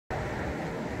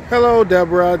Hello,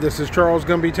 Deborah. This is Charles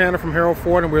Gumby Tanner from Harold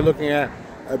Ford, and we're looking at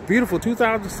a beautiful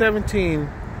 2017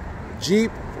 Jeep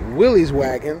Willys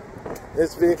wagon.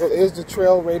 This vehicle is the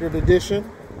Trail Rated Edition.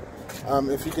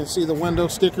 If you can see the window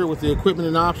sticker with the equipment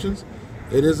and options,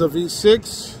 it is a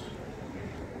V6.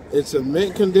 It's in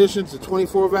mint condition. It's a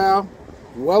 24 valve,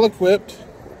 well equipped,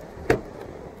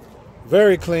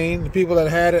 very clean. The people that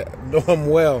had it know them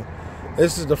well.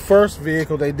 This is the first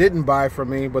vehicle they didn't buy from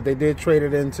me, but they did trade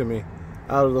it in to me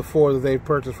out of the 4 that they've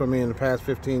purchased from me in the past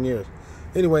 15 years.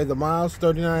 Anyway, the miles,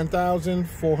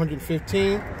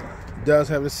 39,415. Does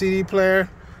have a CD player,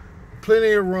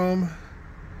 plenty of room,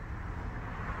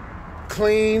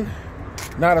 clean,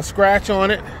 not a scratch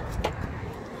on it.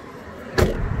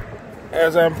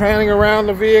 As I'm panning around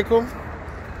the vehicle,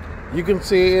 you can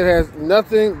see it has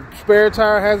nothing, spare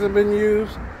tire hasn't been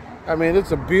used. I mean,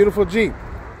 it's a beautiful Jeep.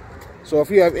 So if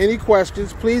you have any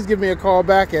questions, please give me a call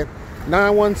back at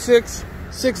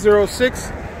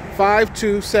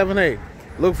 916-606-5278.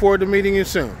 Look forward to meeting you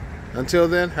soon. Until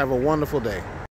then, have a wonderful day.